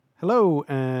Hello,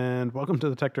 and welcome to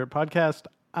the Tech Dirt Podcast.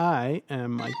 I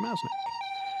am Mike Mausnick.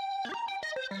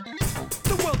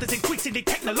 The world is increasingly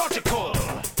technological,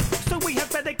 so we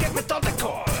had better get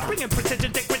methodical. Bringing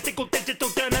precision to critical digital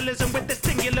journalism with the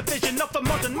singular vision of a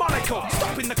modern monocle.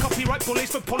 Stopping the copyright bullies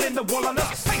from pulling the wool on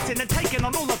us. Facing and taking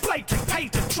on all the blatant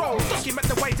patent trolls. Document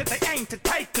the ways that they aim to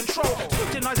take control.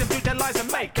 Scrutinize them through their lies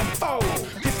and make them fold.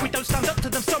 If we don't stand up to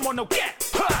them, someone will get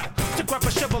hurt. To grab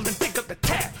a shovel and dig up the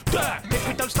tech dirt. If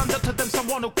we don't stand up to them,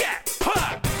 someone will get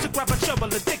hurt. To grab a shovel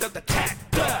and dig up the tech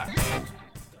dirt.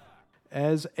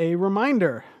 As a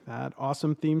reminder, that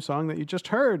awesome theme song that you just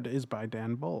heard is by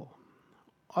Dan Bull.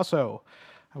 Also,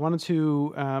 I wanted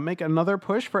to make another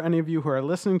push for any of you who are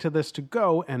listening to this to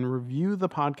go and review the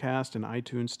podcast in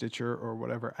iTunes, Stitcher, or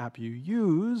whatever app you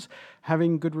use.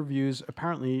 Having good reviews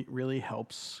apparently really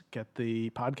helps get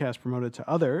the podcast promoted to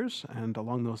others. And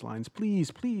along those lines,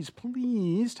 please, please,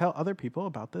 please tell other people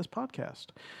about this podcast.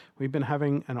 We've been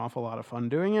having an awful lot of fun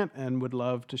doing it and would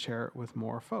love to share it with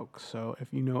more folks. So if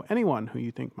you know anyone who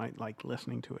you think might like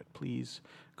listening to it, please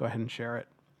go ahead and share it.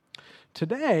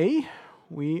 Today,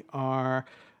 we are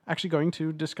actually going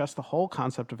to discuss the whole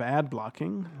concept of ad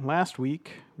blocking. Last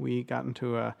week, we got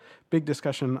into a big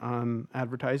discussion on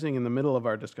advertising in the middle of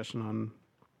our discussion on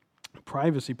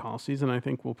privacy policies, and I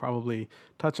think we'll probably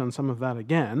touch on some of that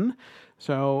again.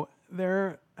 So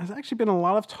there has actually been a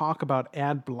lot of talk about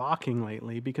ad blocking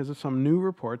lately because of some new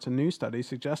reports and new studies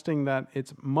suggesting that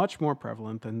it's much more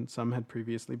prevalent than some had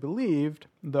previously believed,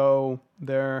 though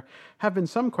there have been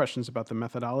some questions about the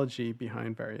methodology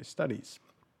behind various studies.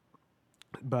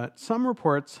 But some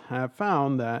reports have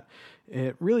found that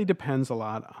it really depends a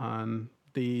lot on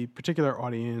the particular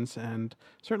audience, and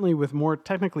certainly with more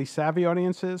technically savvy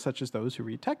audiences, such as those who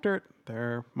read TechDirt,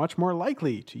 they're much more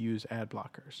likely to use ad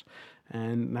blockers.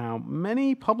 And now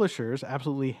many publishers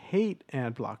absolutely hate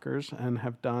ad blockers and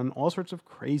have done all sorts of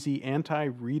crazy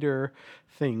anti-reader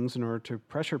things in order to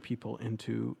pressure people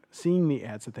into seeing the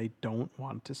ads that they don't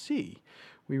want to see.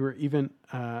 We were even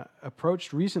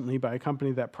approached recently by a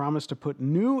company that promised to put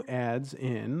new ads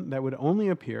in that would only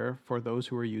appear for those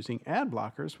who are using ad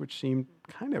blockers, which seemed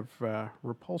kind of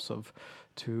repulsive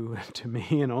to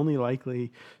me and only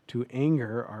likely to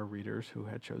anger our readers who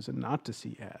had chosen not to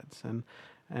see ads.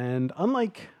 And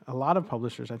unlike a lot of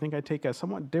publishers, I think I take a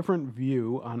somewhat different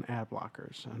view on ad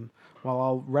blockers. And while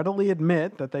I'll readily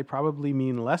admit that they probably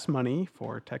mean less money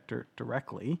for TechDirt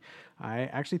directly, I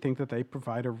actually think that they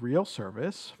provide a real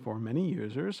service for many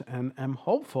users, and am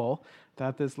hopeful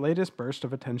that this latest burst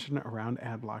of attention around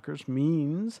ad blockers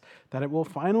means that it will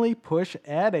finally push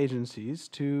ad agencies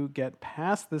to get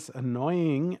past this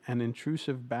annoying and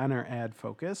intrusive banner ad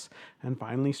focus and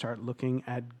finally start looking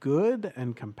at good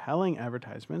and compelling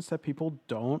advertisements that people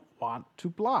don't want to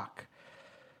block.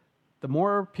 The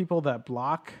more people that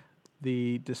block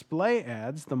the display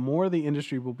ads, the more the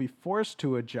industry will be forced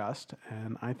to adjust,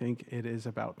 and I think it is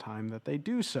about time that they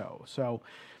do so. So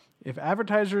if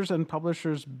advertisers and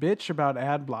publishers bitch about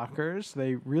ad blockers,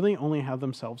 they really only have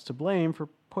themselves to blame for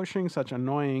pushing such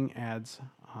annoying ads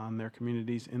on their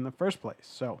communities in the first place.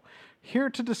 So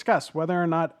here to discuss whether or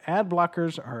not ad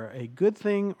blockers are a good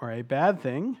thing or a bad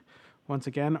thing, once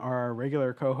again, are our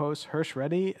regular co-hosts Hirsch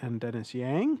Reddy and Dennis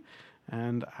Yang.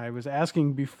 And I was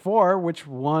asking before which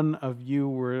one of you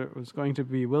was going to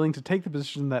be willing to take the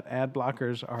position that ad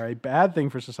blockers are a bad thing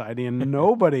for society, and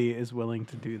nobody is willing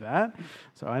to do that.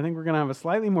 So I think we're going to have a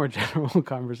slightly more general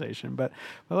conversation. But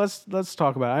let's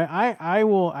talk about it. I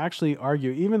will actually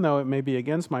argue, even though it may be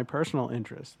against my personal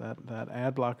interest, that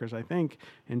ad blockers, I think,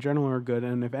 in general are good,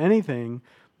 and if anything,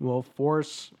 will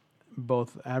force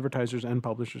both advertisers and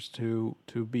publishers to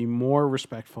be more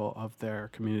respectful of their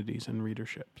communities and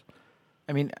readerships.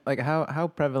 I mean, like, how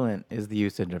prevalent is the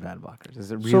usage of ad blockers?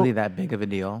 Is it really that big of a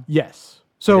deal? Yes.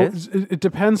 So it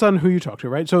depends on who you talk to,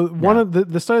 right? So one of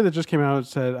the study that just came out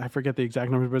said, I forget the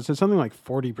exact numbers, but it said something like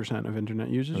 40% of internet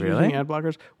users using ad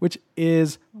blockers, which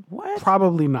is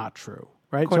probably not true,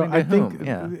 right? According so I to think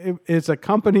whom? it's a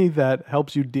company that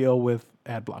helps you deal with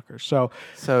ad blockers. So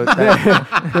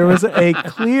there was a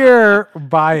clear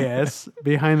bias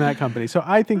behind that company. So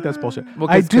I think that's bullshit. Well,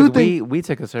 I do think we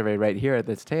took a survey right here at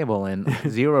this table, and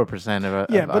 0% of our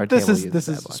but this table is uses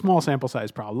a ad blockers. small sample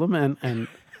size problem and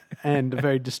a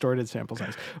very distorted sample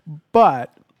size.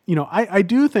 But I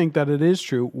do think that it is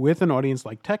true with an audience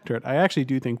like TechDirt. I actually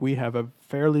do think we have a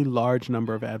fairly large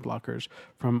number of ad blockers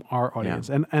from our audience,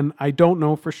 and I don't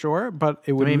know for sure, but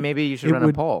it would. I mean, maybe you should run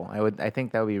a poll. I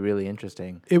think that would be really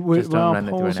interesting. It would. Just don't run it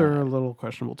through polls an are ad. a little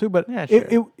questionable too, but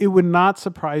sure. it would not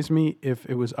surprise me if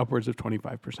it was upwards of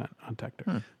 25% on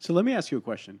TechDirt. So let me ask you a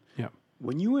question. Yeah.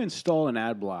 When you install an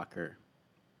ad blocker,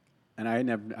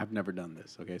 and I've never done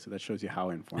this. Okay, so that shows you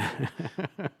how informative.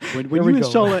 when Here you we go,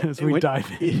 install it, as we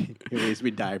dive in. Anyways,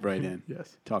 we dive right in.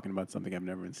 Yes. Talking about something I've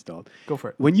never installed. Go for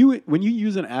it. When you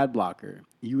use an ad blocker,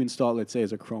 you install, let's say,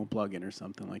 as a Chrome plugin or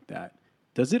something like that.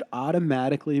 Does it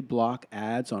automatically block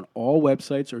ads on all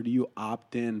websites, or do you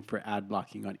opt in for ad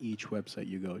blocking on each website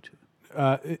you go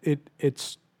to?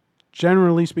 It's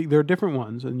generally speaking, there are different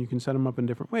ones, and you can set them up in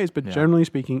different ways. But generally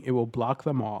speaking, it will block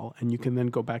them all, and you can then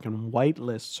go back and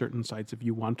whitelist certain sites if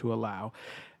you want to allow.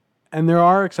 And there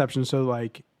are exceptions. So,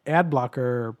 like Ad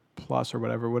Blocker Plus or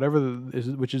whatever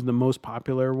which is the most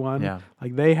popular one. Yeah.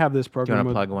 Like they have this Do you program. want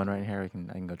to plug one right here? I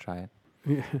can go try it.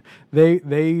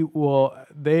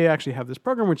 They actually have this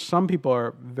program which some people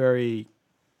are very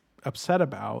upset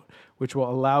about, which will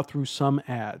allow through some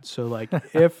ads. So like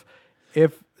if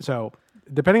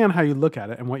depending on how you look at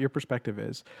it and what your perspective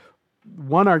is,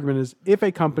 one argument is if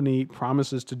a company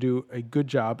promises to do a good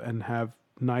job and have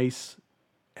nice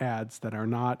ads that are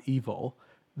not evil,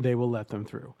 they will let them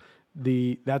through.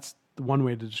 That's one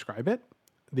way to describe it.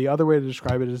 The other way to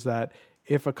describe it is that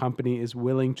if a company is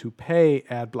willing to pay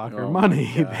ad blocker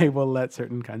money, they will let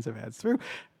certain kinds of ads through.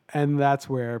 And that's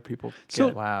where people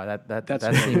get. Wow,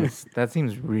 that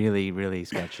seems really, really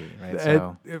sketchy, right?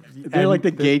 So They're like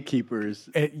the gatekeepers.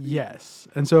 Yes.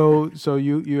 And so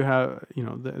you have,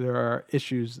 there are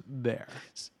issues there.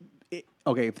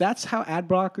 Okay, if that's how ad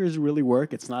blockers really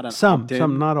work, it's not an Some,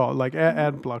 opt-in. not all. Like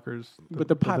ad blockers. But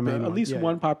at least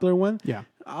one popular one, Yeah.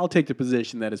 I'll take the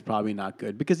position that it's probably not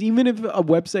good. Because even if a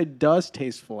website does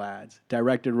tasteful ads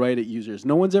directed right at users,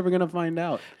 no one's ever going to find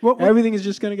out. Everything is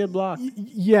just going to get blocked.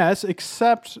 Yes,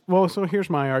 except, so here's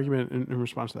my argument in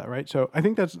response to that, right? So I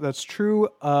think that's true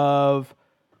of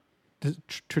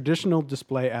traditional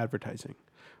display advertising.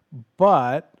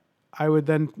 But I would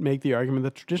then make the argument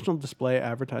that traditional display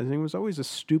advertising was always a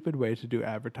stupid way to do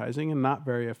advertising and not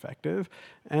very effective.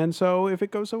 And so if it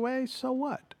goes away, so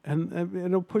what? And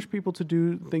it'll push people to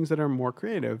do things that are more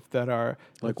creative, that are...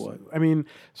 Like what? I mean,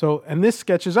 and this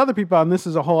sketches other people out, and this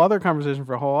is a whole other conversation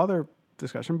for a whole other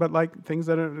discussion, but like things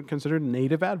that are considered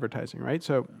native advertising, right?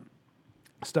 So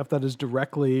stuff that is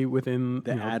directly within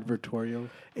The advertorial.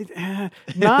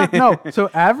 So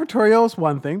advertorial is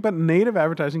one thing, but native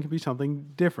advertising can be something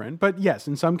different. But yes,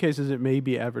 in some cases it may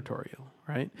be advertorial,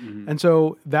 right? Mm-hmm. And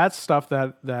so that's stuff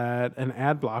that an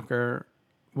ad blocker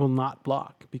will not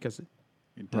block because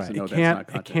It doesn't know it that's not can't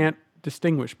content. it can't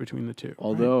distinguish between the two.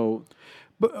 Although,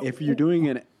 But if you're doing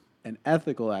an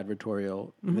ethical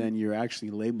advertorial, then you're actually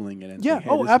labeling it. And saying, hey,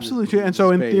 this is- absolutely. this And is so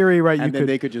in fake. theory, right, you and then could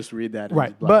they could just read that. And right.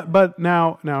 just block it. But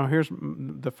now here's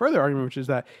the further argument, which is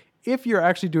that if you're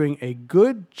actually doing a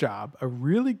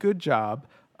really good job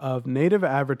of native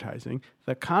advertising,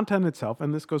 the content itself,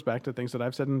 and this goes back to things that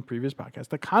I've said in previous podcasts,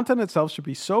 the content itself should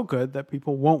be so good that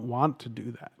people won't want to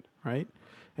do that, right?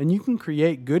 And you can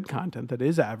create good content that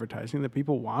is advertising that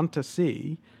people want to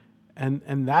see.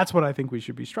 And that's what I think we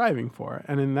should be striving for.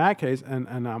 And in that case, and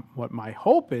what my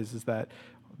hope is that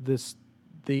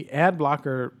the ad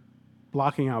blocker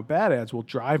blocking out bad ads will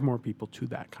drive more people to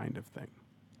that kind of thing.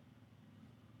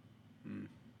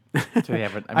 So, yeah,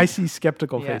 but, I see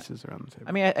skeptical faces around the table.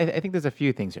 I mean, I think there's a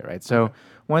few things here, right? So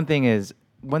one thing is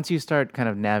once you start kind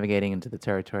of navigating into the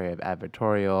territory of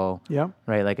advertorial,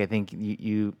 right? Like I think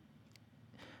the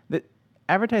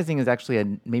advertising is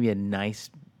actually maybe a nice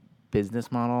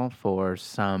business model for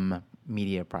some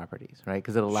media properties, right?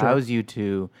 Because it allows you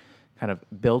to kind of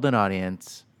build an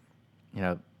audience,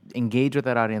 engage with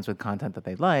that audience with content that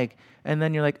they like, and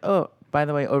then you're like, oh, by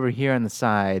the way, over here on the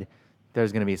side,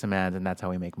 there's going to be some ads, and that's how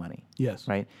we make money. Yes.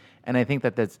 Right? And I think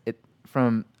that's it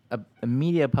from a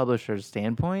media publisher's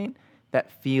standpoint,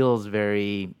 that feels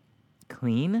very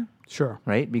clean. Sure.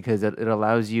 Right? Because it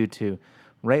allows you to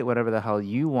write whatever the hell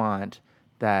you want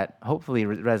that hopefully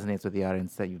resonates with the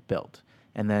audience that you've built.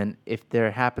 And then if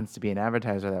there happens to be an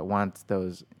advertiser that wants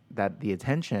the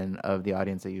attention of the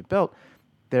audience that you've built,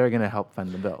 they're going to help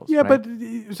fund the bills. Yeah, right?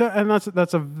 but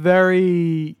that's a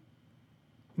very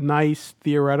nice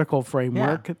theoretical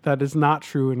framework that is not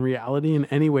true in reality in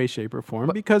any way, shape, or form.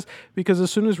 Because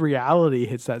as soon as reality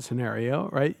hits that scenario,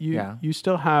 right, you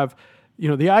still have,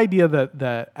 the idea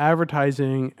that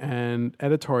advertising and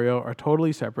editorial are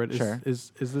totally separate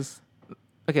is this.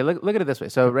 Okay, look at it this way.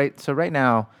 So right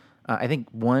now, I think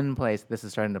one place this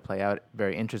is starting to play out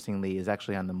very interestingly is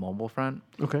actually on the mobile front.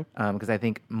 Okay. Because I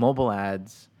think mobile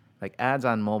ads, like ads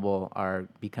on mobile, are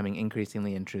becoming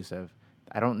increasingly intrusive.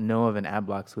 I don't know of an ad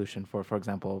block solution for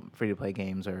example, free-to-play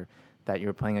games, or that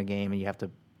you're playing a game and you have to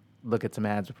look at some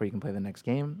ads before you can play the next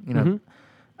game.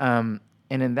 And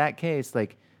in that case,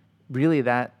 like really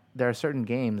that there are certain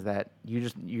games that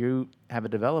you have a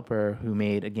developer who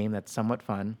made a game that's somewhat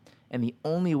fun, and the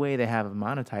only way they have of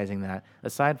monetizing that,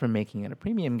 aside from making it a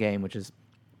premium game, which is,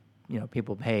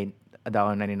 people pay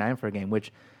 $1.99 for a game,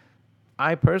 which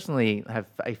I personally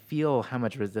I feel how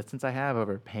much resistance I have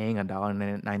over paying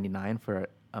 $1.99 for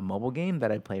a mobile game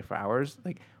that I play for hours.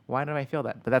 Like, why do I feel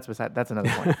that? But that's another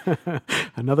point.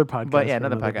 Another podcast. But yeah,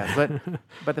 another podcast.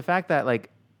 But the fact that like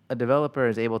a developer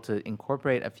is able to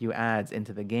incorporate a few ads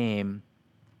into the game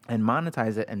and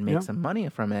monetize it and make some money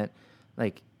from it,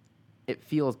 like, it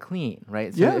feels clean,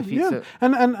 right? So So,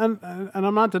 and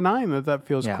I'm not denying that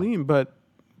feels clean, but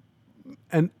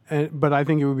I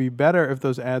think it would be better if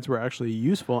those ads were actually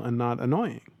useful and not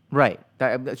annoying. Right.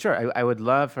 Sure. I would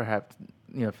love for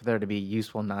there to be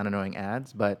useful, non-annoying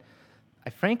ads, but I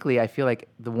feel like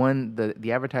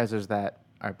the advertisers that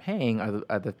are paying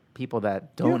are the people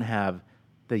that don't have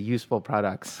the useful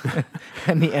products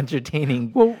and the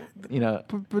entertaining. Well,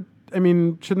 but I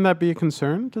mean, shouldn't that be a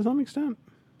concern to some extent?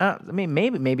 I mean,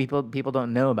 maybe people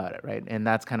don't know about it, right? And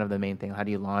that's kind of the main thing. How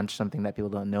do you launch something that people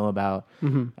don't know about?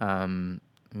 Mm-hmm. I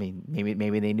mean,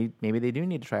 maybe they do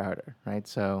need to try harder, right?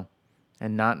 So,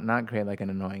 and not create like an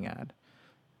annoying ad.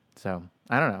 So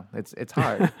I don't know. It's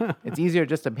hard. It's easier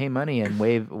just to pay money and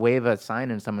wave a sign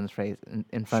in someone's face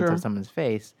in front of someone's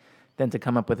face than to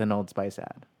come up with an Old Spice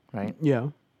ad, right? Yeah.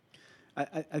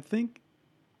 I think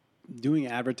doing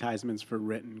advertisements for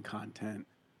written content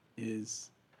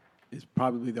is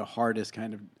probably the hardest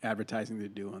kind of advertising to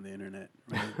do on the internet.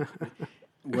 Right?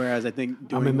 Whereas I think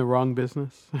I'm in the wrong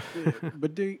business.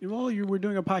 But we're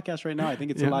doing a podcast right now. I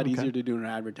think it's a lot easier to do an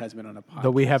advertisement on a podcast.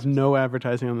 Though we have no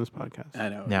advertising on this podcast. I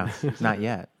know. No, not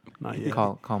yet. Not yet.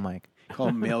 Call Mike.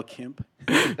 Call Mail Kimp.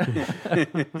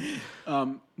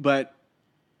 But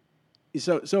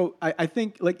so I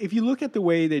think like if you look at the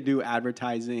way they do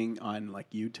advertising on like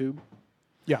YouTube.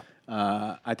 Yeah.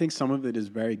 I think some of it is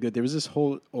very good. There was this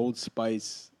whole Old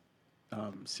Spice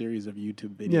series of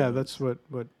YouTube videos. Yeah, that's what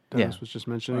Dennis was just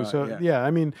mentioning. So yeah.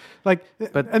 I mean, like,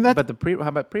 but how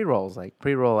about pre-rolls? Like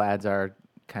pre-roll ads are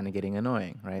kind of getting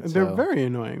annoying, right? They're very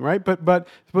annoying, right? But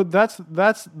that's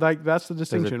the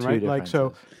distinction, right? Like,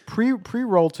 so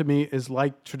pre-roll to me is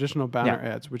like traditional banner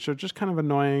ads, which are just kind of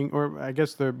annoying, or I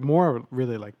guess they're more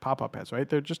really like pop-up ads, right?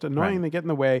 They're just annoying. Right. They get in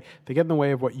the way. They get in the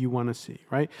way of what you want to see,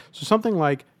 right? So something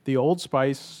like the Old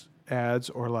Spice ads,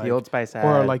 or like the Old Spice ad,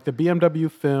 or like the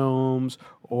BMW films,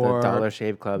 or the Dollar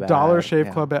Shave Club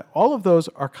Club ad. All of those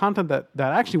are content that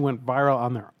actually went viral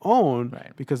on their own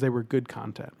because they were good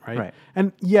content, right?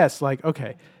 And yes, like,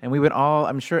 okay. And we would all,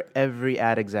 I'm sure every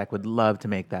ad exec would love to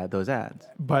make those ads.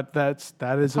 But that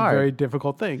is a very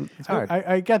difficult thing. It's hard.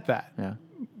 I get that. Yeah.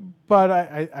 But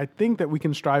I think that we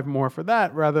can strive more for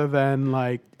that rather than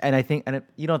like. And I think,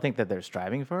 you don't think that they're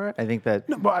striving for it? I think that.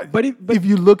 No, but if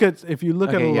you look at a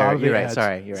lot of the ads.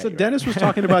 Sorry, you're right. So Dennis was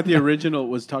talking about the original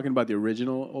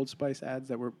Old Spice ads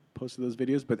that were posted those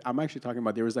videos, but I'm actually talking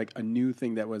about there was like a new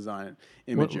thing that was on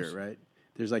Imager, right?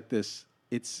 There's like this.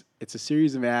 It's a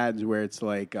series of ads where it's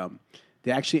like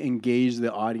they actually engage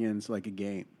the audience like a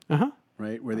game.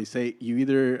 Right, where they say you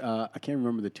either I can't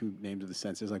remember the two names of the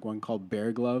scents. There's like one called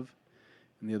Bear Glove,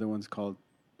 and the other one's called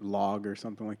Log or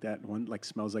something like that. One like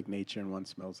smells like nature, and one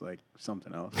smells like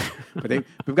something else. But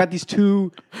we've got these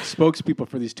two spokespeople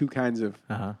for these two kinds of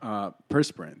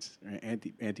perspirants, right?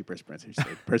 Antiperspirants. I should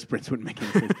say perspirants wouldn't make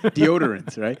any sense.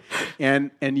 Deodorants, right? And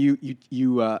you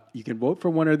can vote for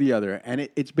one or the other, and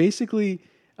it's basically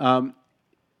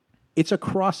it's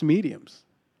across mediums,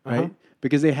 right?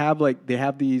 Because they have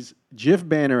these GIF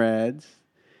banner ads,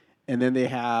 and then they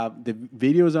have the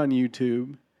videos on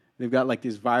YouTube. They've got like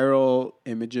these viral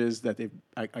images that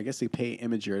I guess they pay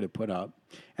Imager to put up,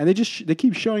 and they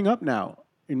keep showing up now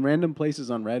in random places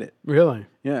on Reddit. Really?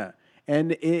 Yeah,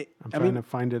 and I'm trying to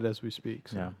find it as we speak.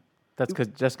 So. Yeah, that's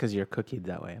because you're cookied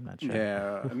that way. I'm not sure.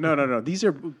 Yeah, no. These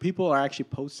are people are actually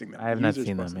posting them. I have not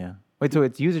seen them. Yeah. Wait, so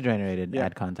it's user generated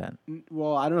ad content?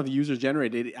 Well, I don't know if users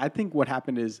generated. I think what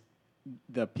happened is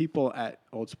the people at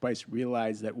Old Spice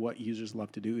realized that what users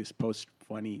love to do is post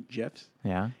funny GIFs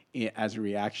as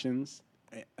reactions,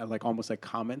 like almost like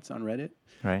comments on Reddit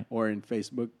or in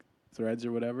Facebook threads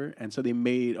or whatever. And so they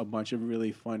made a bunch of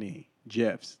really funny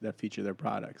GIFs that feature their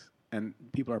products, and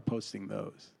people are posting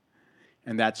those.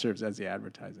 And that serves as the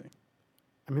advertising.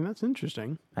 I mean, that's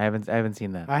interesting. I haven't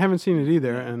seen that. I haven't seen it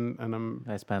either, and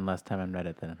I spend less time on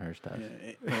Reddit than on her stuff,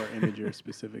 or Imager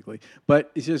specifically.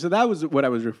 But so that was what I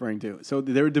was referring to. So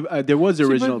there was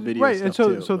original video, right? Stuff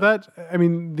and so that I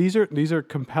mean, these are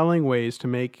compelling ways to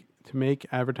make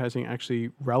advertising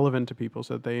actually relevant to people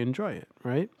so that they enjoy it,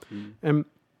 right? And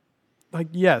like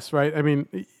yes, right. I mean,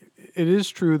 it is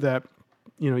true that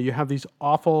you have these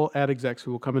awful ad execs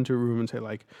who will come into a room and say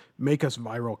like, make us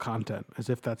viral content, as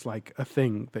if that's like a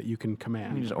thing that you can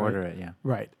command. You just order it, yeah.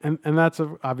 Right. And that's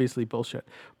obviously bullshit.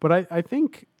 But I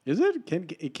think... Is it?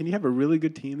 Can you have a really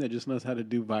good team that just knows how to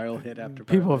do viral hit after viral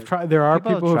people have hit? tried? There are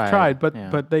people who have tried, but yeah.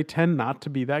 but they tend not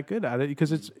to be that good at it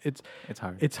because it's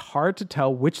hard. It's hard to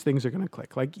tell which things are going to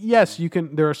click. Like, yes, you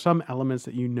can. There are some elements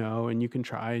that and you can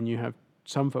try, and you have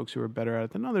some folks who are better at it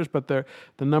than others, but the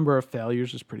number of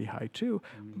failures is pretty high too.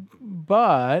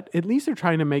 But at least they're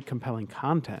trying to make compelling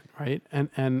content, right?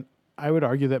 And I would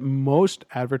argue that most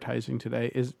advertising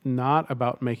today is not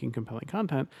about making compelling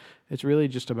content. It's really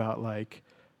just about like,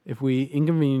 if we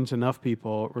inconvenience enough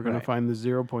people, we're going to find the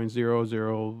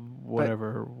 0.00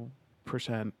 whatever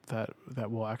percent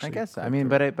that will actually. I guess. I mean,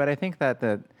 but I think that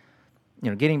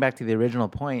getting back to the original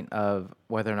point of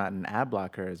whether or not an ad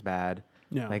blocker is bad.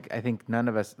 Yeah. Like, I think none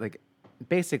of us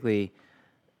basically,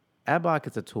 ad block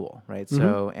is a tool, right? Mm-hmm.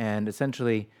 So, and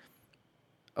essentially,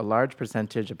 a large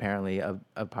percentage apparently of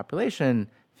population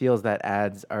feels that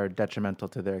ads are detrimental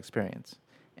to their experience,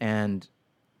 and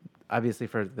obviously,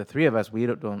 for the three of us, we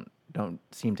don't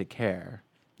seem to care.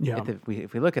 Yeah.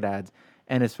 If we look at ads,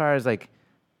 and as far as like,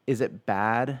 is it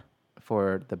bad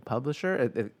for the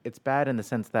publisher? It's bad in the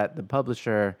sense that the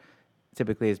publisher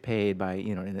typically is paid by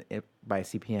by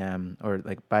CPM, or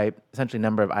like by essentially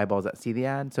number of eyeballs that see the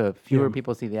ad. So if fewer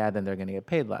people see the ad, then they're going to get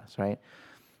paid less, right?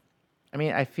 I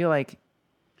mean, I feel like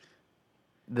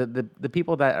the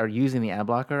people that are using the ad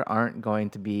blocker aren't going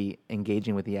to be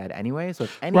engaging with the ad anyway. So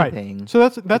if anything, so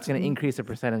that's going to increase the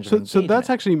percentage of engagement. So that's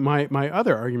actually my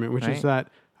other argument, which is that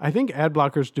I think ad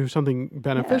blockers do something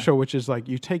beneficial, which is like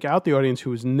you take out the audience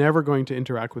who is never going to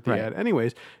interact with the ad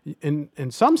anyways.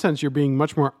 In some sense, you're being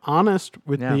much more honest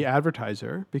with the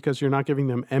advertiser because you're not giving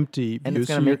them empty views. And it's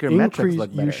going to make your metrics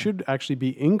look better. You should actually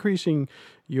be increasing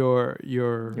your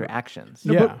actions.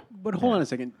 No, but hold on a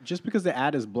second. Just because the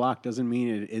ad is blocked doesn't mean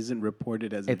it isn't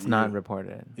reported as it's not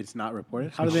reported. It's not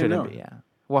reported? How do they know? Be, yeah.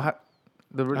 Well, I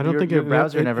don't think your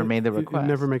browser never made the request. It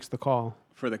never makes the call.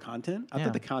 For the content? I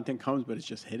thought the content comes, but it's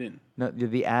just hidden. No,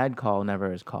 the ad call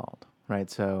never is called, right?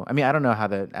 So, I mean, I don't know how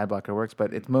the ad blocker works,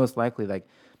 but it's most likely like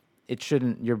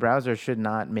your browser should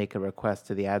not make a request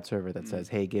to the ad server that says,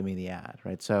 hey, give me the ad,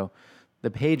 right? So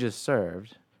the page is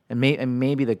served, and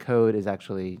maybe the code is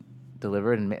actually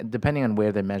delivered, and depending on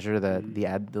where they measure the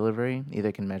ad delivery,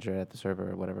 either can measure it at the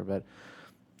server or whatever. But,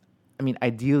 I mean,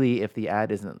 ideally, if the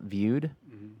ad isn't viewed,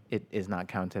 it is not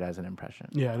counted as an impression.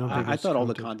 Yeah, I don't think I thought all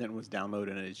the content was downloaded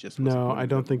and it's just... No, I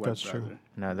don't think that's true.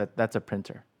 No, that's a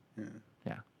printer.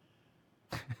 Yeah.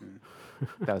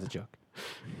 That was a joke.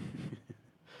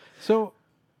 So,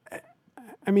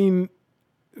 I mean,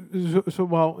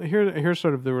 here's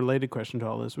sort of the related question to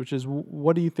all this, which is,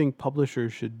 what do you think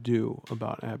publishers should do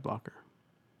about ad blocker?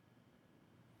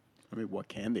 I mean, what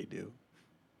can they do?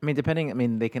 I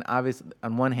mean, they can obviously,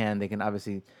 on one hand,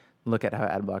 look at how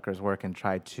ad blockers work and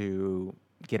try to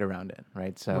get around it,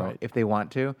 right? So if they want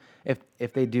to,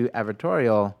 if they do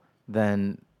advertorial,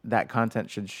 then that content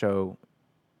should show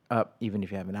up even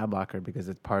if you have an ad blocker because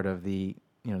it's part of the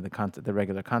the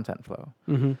regular content flow.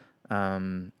 Mm-hmm.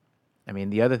 I mean,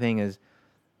 the other thing is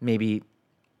maybe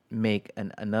make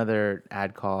another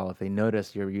ad call if they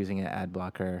notice you're using an ad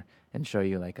blocker and show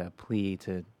you like a plea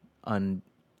to ad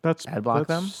block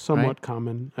them. That's somewhat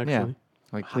common, actually. Yeah.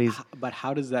 Like, please. But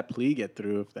how does that plea get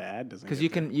through if the ad doesn't? Because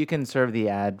you can serve the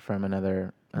ad from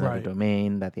another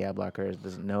domain that the ad blocker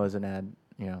doesn't know is an ad.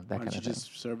 That kind of thing. Why don't you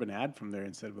just serve an ad from there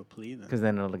instead of a plea? Because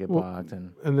then it'll get blocked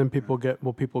and then people get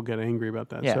angry about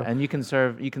that. Yeah, so. And you can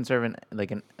serve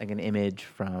an image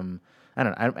from I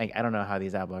don't know how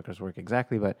these ad blockers work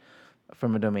exactly, but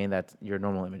from a domain that your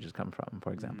normal images come from,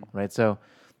 for example, right? So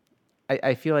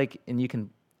I feel like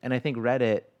I think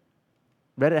Reddit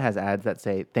has ads that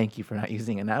say, thank you for not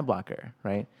using an ad blocker,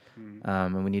 right?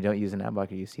 And when you don't use an ad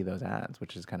blocker, you see those ads,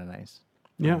 which is kind of nice.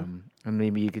 Yeah. And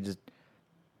maybe you could just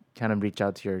kind of reach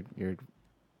out to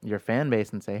your fan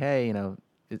base and say, hey,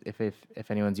 if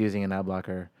anyone's using an ad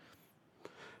blocker,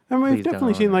 I mean, we've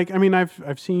definitely seen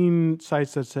I've seen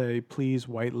sites that say, please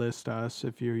whitelist us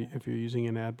if you're using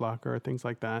an ad blocker or things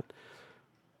like that.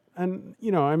 And,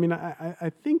 I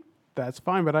think that's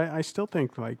fine, but I still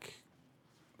think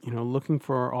looking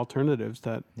for alternatives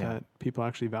that people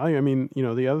actually value. I mean,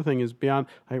 the other thing is beyond,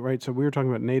 right? So we were talking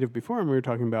about native before, and we were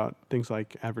talking about things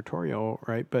like advertorial,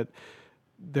 right? But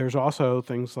there's also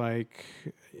things like,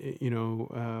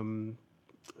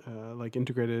 like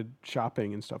integrated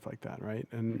shopping and stuff like that, right?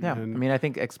 And I mean, I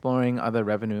think exploring other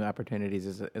revenue opportunities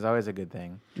is always a good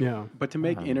thing. Yeah. But to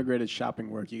make integrated shopping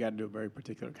work, you got to do a very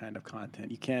particular kind of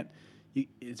content. You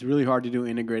it's really hard to do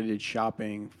integrated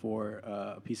shopping for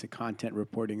a piece of content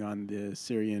reporting on the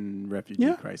Syrian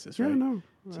refugee crisis, right? Yeah, no.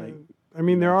 It's like, I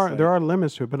mean, there are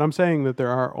limits to it, but I'm saying that there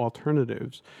are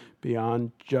alternatives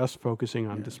beyond just focusing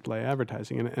on display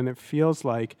advertising, and it feels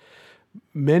like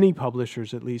many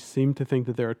publishers, at least, seem to think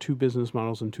that there are two business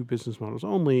models and two business models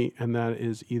only, and that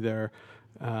is either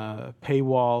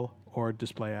paywall or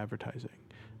display advertising,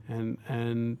 and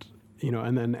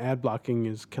then ad blocking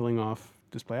is killing off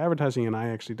display advertising, and I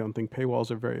actually don't think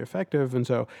paywalls are very effective, and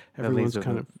so everyone's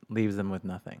leaves them with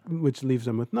nothing, which leaves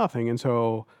them with nothing, and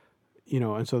so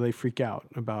so they freak out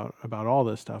about all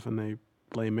this stuff, and they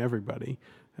blame everybody,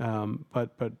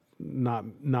 but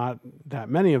not that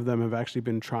many of them have actually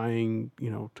been trying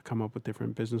to come up with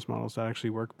different business models that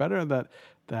actually work better. That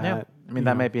I mean,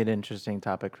 that might be an interesting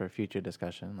topic for future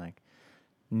discussion, like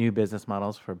new business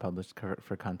models for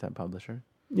content publisher.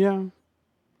 Yeah.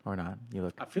 Or not? You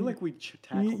look. I feel like we should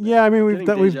tackle that. Yeah, I mean we've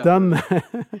done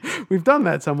that. We've done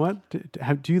that somewhat.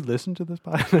 Do you listen to this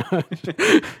podcast?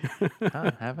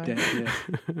 Have I?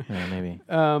 Yeah, maybe.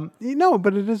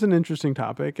 But it is an interesting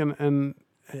topic, and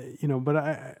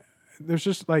but there's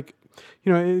just like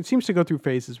it seems to go through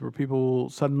phases where people will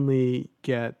suddenly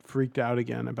get freaked out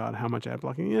again about how much ad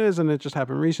blocking is, and it just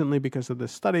happened recently because of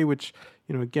this study, which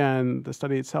again the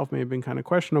study itself may have been kind of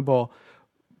questionable,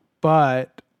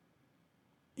 but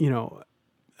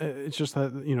it's just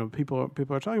that people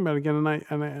are talking about it again,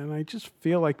 and I just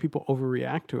feel like people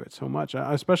overreact to it so much,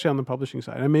 especially on the publishing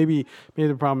side. And maybe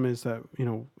the problem is that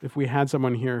if we had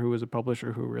someone here who was a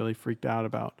publisher who really freaked out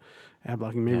about ad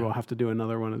blocking, maybe we'll have to do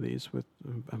another one of these with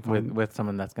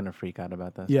someone that's going to freak out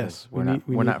about this. Yes, we're not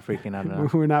freaking out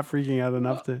enough. We're not freaking out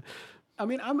enough to. I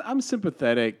mean, I'm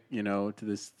sympathetic, to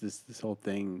this whole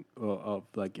thing of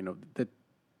like that.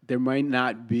 There might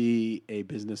not be a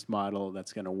business model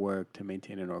that's going to work to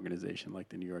maintain an organization like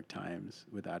the New York Times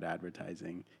without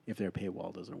advertising if their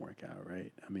paywall doesn't work out,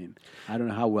 right? I mean, I don't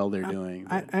know how well they're doing.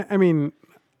 I mean,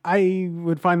 I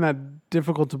would find that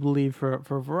difficult to believe for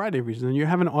a variety of reasons. And you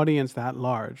have an audience that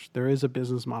large, there is a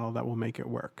business model that will make it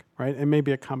work, right? It may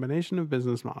be a combination of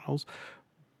business models,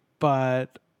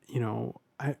 but,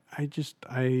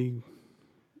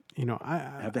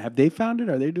 have they found it?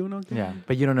 Are they doing okay? Yeah,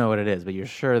 but you don't know what it is, but you're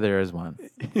sure there is one.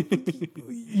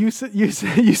 You say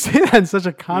that in such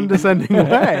a condescending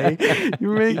way.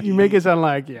 You make it sound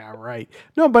like right.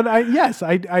 No, but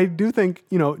I do think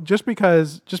just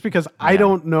because I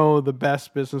don't know the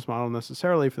best business model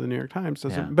necessarily for the New York Times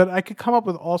doesn't. But I could come up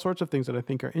with all sorts of things that I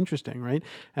think are interesting, right?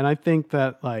 And I think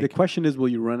that the question is, will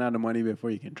you run out of money before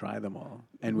you can try them all?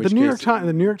 And the New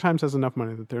York Times has enough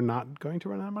money that they're not going to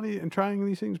run out of money in trying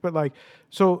these things. But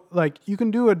you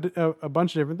can do a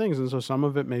bunch of different things, and so some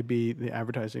of it may be the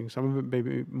advertising, some of it may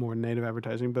be more native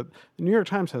advertising. But the New York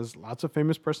Times has lots of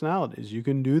famous personalities. You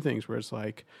can do things where it's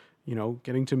like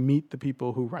getting to meet the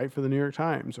people who write for the New York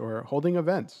Times or holding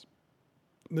events.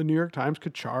 The New York Times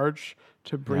could charge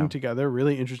to bring together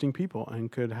really interesting people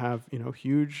and could have,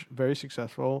 huge, very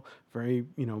successful, very,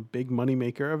 big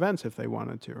moneymaker events if they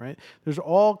wanted to, right? There's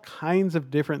all kinds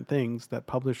of different things that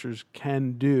publishers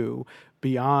can do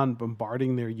beyond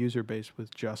bombarding their user base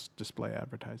with just display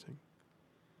advertising.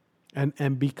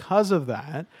 And because of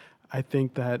that, I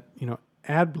think that,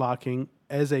 ad blocking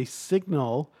as a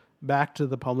signal back to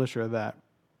the publisher that,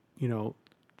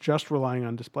 just relying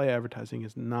on display advertising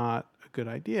is not a good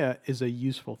idea is a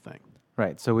useful thing.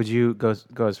 Right. So would you go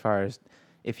as far as,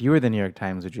 if you were the New York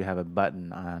Times, would you have a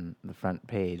button on the front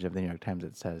page of the New York Times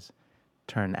that says,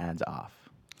 turn ads off?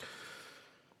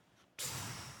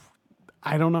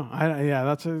 I don't know.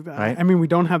 Right? I mean, we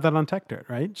don't have that on TechDirt,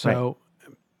 right? So,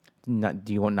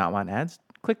 do you not want ads?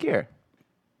 Click here.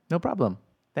 No problem.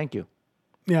 Thank you.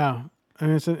 Yeah. I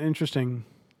mean, it's an interesting...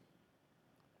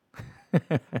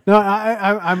 No,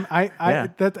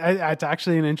 it's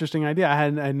actually an interesting idea.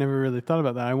 I never really thought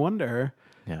about that. I wonder.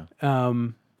 Yeah.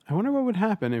 I wonder what would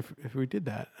happen if we did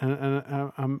that.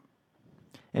 And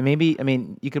maybe, I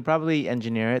mean, you could probably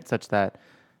engineer it such that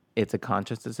it's a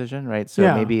conscious decision, right?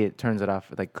 So maybe it turns it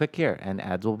off. Like, click here, and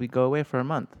ads will go away for a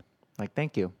month. Like,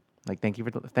 thank you. Like, thank you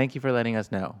for letting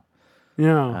us know.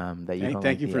 Yeah. That you don't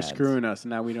thank like you for ads. screwing us.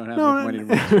 Now we don't have enough money to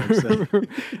run this website.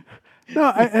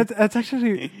 No, that's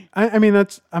actually. I mean,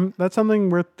 that's something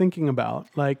worth thinking about.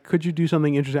 Like, could you do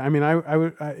something interesting? I mean,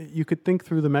 you could think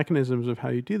through the mechanisms of how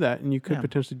you do that, and you could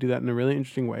potentially do that in a really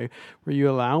interesting way, where you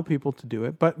allow people to do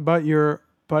it, but you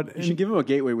should give them a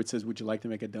gateway which says, "Would you like to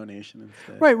make a donation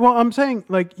instead?" Right. Well, I'm saying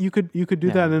like you could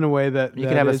do that in a way that you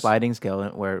could have a sliding scale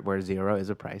where 0 is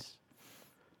a price.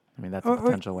 I mean, that's a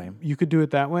potential way. You could do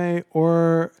it that way,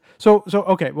 or so.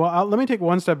 Okay, well, let me take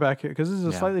one step back here because this is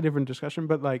a slightly different discussion,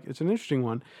 but like it's an interesting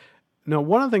one. Now,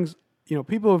 one of the things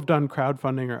people who've done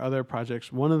crowdfunding or other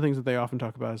projects, one of the things that they often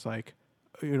talk about is like,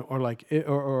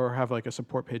 or have like a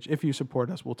support page. If you support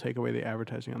us, we'll take away the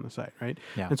advertising on the site, right?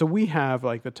 Yeah. And so we have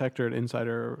like the TechDirt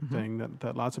Insider thing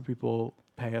that lots of people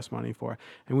pay us money for,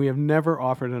 and we have never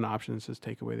offered an option that says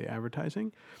take away the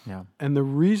advertising. Yeah. And the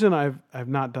reason I've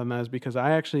not done that is because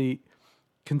I actually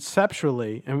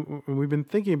conceptually, and we've been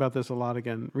thinking about this a lot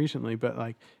again recently, but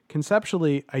like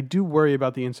conceptually, I do worry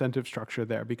about the incentive structure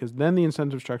there, because then the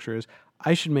incentive structure is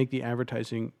I should make the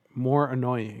advertising more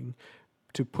annoying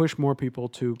to push more people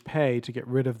to pay to get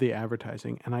rid of the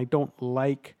advertising. And I don't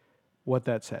like what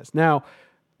that says. Now,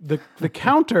 the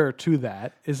counter to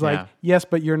that is like, yes,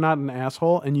 but you're not an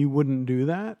asshole and you wouldn't do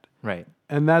that. Right.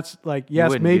 And that's like,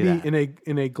 yes, maybe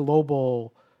in a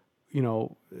global,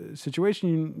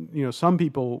 situation, some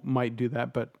people might do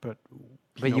that, but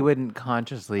you wouldn't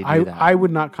consciously do that. I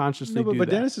would not consciously do that. But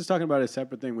Dennis is talking about a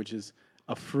separate thing, which is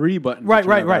a free button. Right.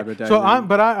 So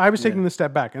I was taking the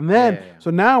step back, and then so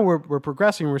now we're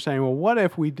progressing. We're saying, well, what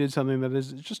if we did something that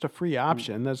is just a free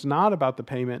option that's not about the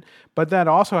payment, but that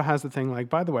also has the thing like,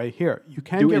 by the way, here you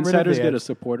can get rid of insiders the get a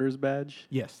supporters badge?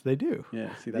 Yes, they do.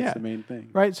 Yeah, see, that's the main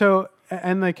thing, right? So.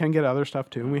 And they can get other stuff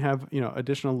too. And we have,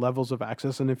 additional levels of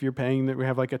access. And if you're paying, that we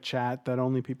have like a chat that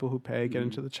only people who pay get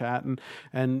into the chat, and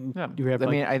you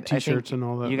have T-shirts and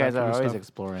all that. You guys are always stuff.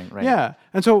 Exploring, right? Yeah.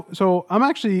 And so I'm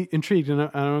actually intrigued, and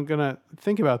I'm gonna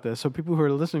think about this. So people who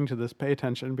are listening to this, pay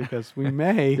attention, because we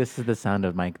may. This is the sound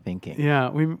of Mike thinking. Yeah,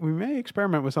 we may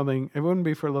experiment with something. It wouldn't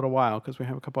be for a little while because we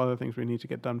have a couple other things we need to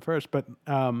get done first. But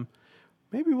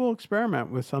maybe we'll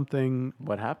experiment with something.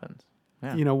 What happens?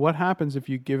 Yeah. What happens if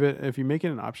you make it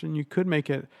an option? You could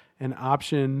make it an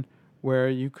option where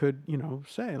you could,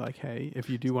 say like, hey, if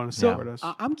you do want to support us.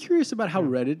 I'm curious about how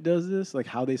Reddit does this, like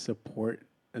how they support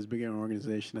as big an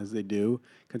organization as they do,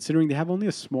 considering they have only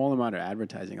a small amount of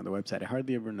advertising on the website. I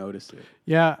hardly ever notice it.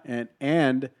 Yeah.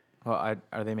 And well,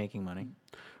 are they making money?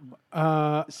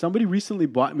 Somebody recently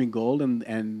bought me gold,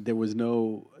 and there was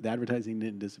the advertising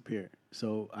didn't disappear.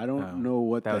 So I don't know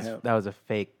what that was a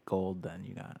fake gold. Then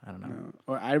you got, I don't know.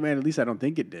 Or at least I don't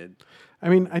think it did. I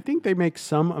mean, I think they make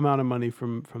some amount of money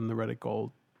from the Reddit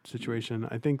Gold situation.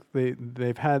 I think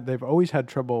they've always had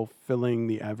trouble filling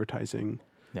the advertising.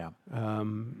 Yeah.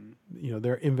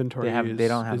 Their inventory they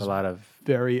don't have a lot of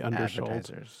very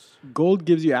undersold. Gold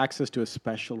gives you access to a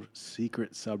special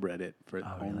secret subreddit for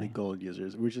only Gold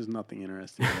users, which is nothing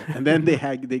interesting. And then they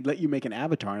let you make an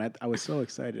avatar, and I was so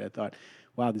excited. I thought,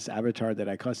 wow, this avatar that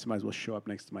I customize will show up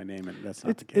next to my name, and that's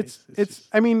not the case.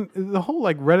 I mean, the whole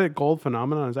like Reddit Gold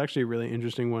phenomenon is actually a really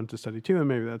interesting one to study too, and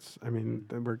maybe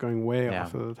we're going way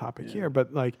off of the topic here,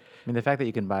 but like, the fact that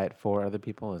you can buy it for other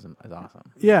people is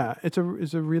awesome. Yeah, it's a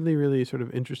really, really sort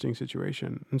of interesting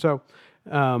situation, and so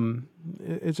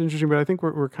it's interesting. But I think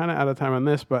we're kind of out of time on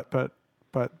this, but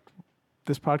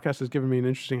this podcast has given me an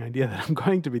interesting idea that I'm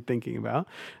going to be thinking about,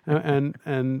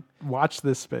 and watch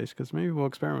this space, because maybe we'll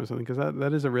experiment with something, because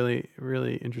that is a really,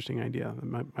 really interesting idea that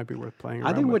might be worth playing around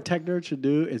with. I think what TechDirt should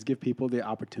do is give people the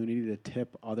opportunity to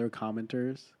tip other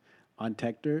commenters on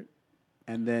TechDirt,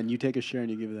 and then you take a share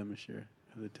and you give them a share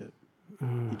of the tip.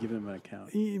 You give them an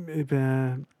account.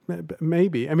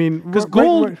 Maybe. I mean, because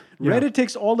gold, Reddit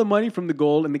takes all the money from the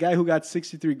gold, and the guy who got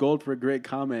 63 gold for a great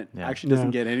comment actually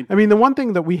doesn't get anything. I mean, the one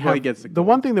thing that we have, the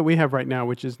one thing that we have right now,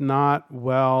 which is not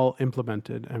well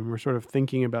implemented, and we're sort of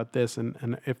thinking about this,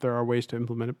 and if there are ways to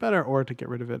implement it better or to get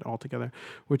rid of it altogether,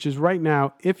 which is right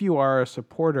now, if you are a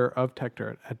supporter of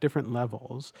TechDirt at different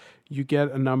levels, you get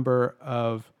a number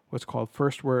of what's called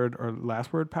first word or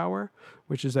last word power,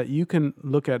 which is that you can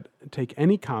take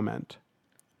any comment,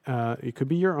 it could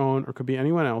be your own or it could be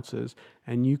anyone else's,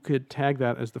 and you could tag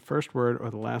that as the first word or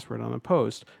the last word on the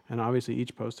post. And obviously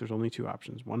each post, there's only two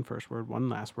options, one first word, one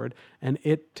last word, and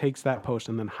it takes that post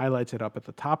and then highlights it up at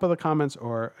the top of the comments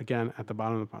or, again, at the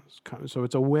bottom of the comments. So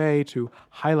it's a way to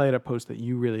highlight a post that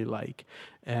you really like.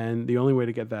 And the only way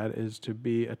to get that is to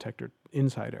be a TechDirt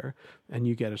Insider, and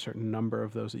you get a certain number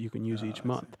of those that you can use each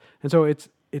month. And so it's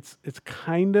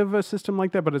kind of a system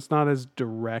like that, but it's not as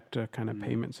direct a kind of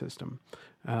payment system.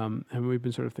 And we've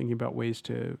been sort of thinking about ways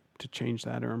to change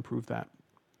that or improve that.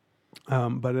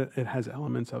 But it has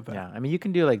elements of that. Yeah, I mean, you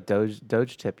can do like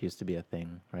Doge tip used to be a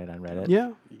thing, right, on Reddit.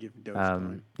 Yeah. You give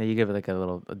Doge you give it like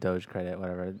a Doge credit,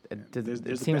 whatever.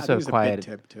 It seems so quiet. Bit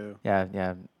tip too.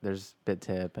 Yeah. There's bit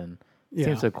tip, and it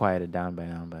seems so quieted down by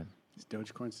now, but. Is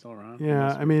Dogecoin still around?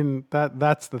 Yeah, I mean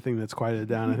that's the thing that's quieted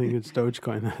down. I think it's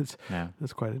Dogecoin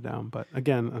that's quieted down. But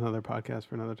again, another podcast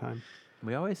for another time.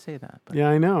 We always say that. But Yeah,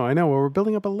 I know. Well, we're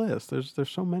building up a list. There's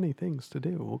so many things to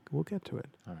do. We'll get to it.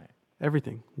 All right.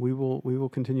 Everything. We will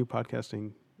continue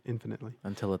podcasting infinitely.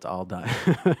 Until it's all done.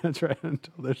 That's right.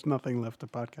 Until there's nothing left to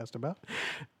podcast about.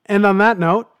 And on that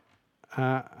note,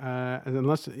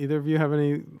 unless either of you have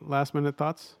any last minute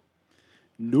thoughts?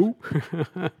 Nope.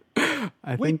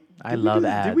 I think I love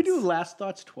ads. Did we do last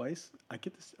thoughts twice? I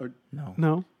get this. Or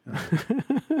no.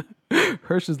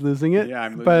 Hirsch is losing it. Yeah,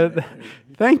 I'm losing but it.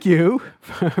 Thank you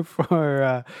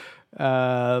for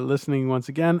listening once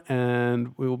again,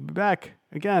 and we will be back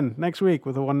again next week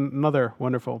with another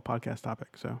wonderful podcast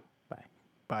topic. So,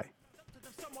 bye.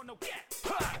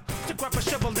 To grab a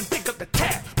shovel and dig up the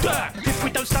tap. If we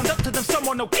don't stand up to them,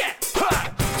 someone will get.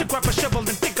 To grab a shovel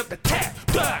and dig up the tap.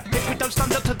 If we don't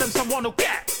stand up to them, someone will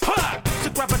get. To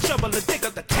grab a shovel and dig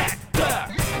up the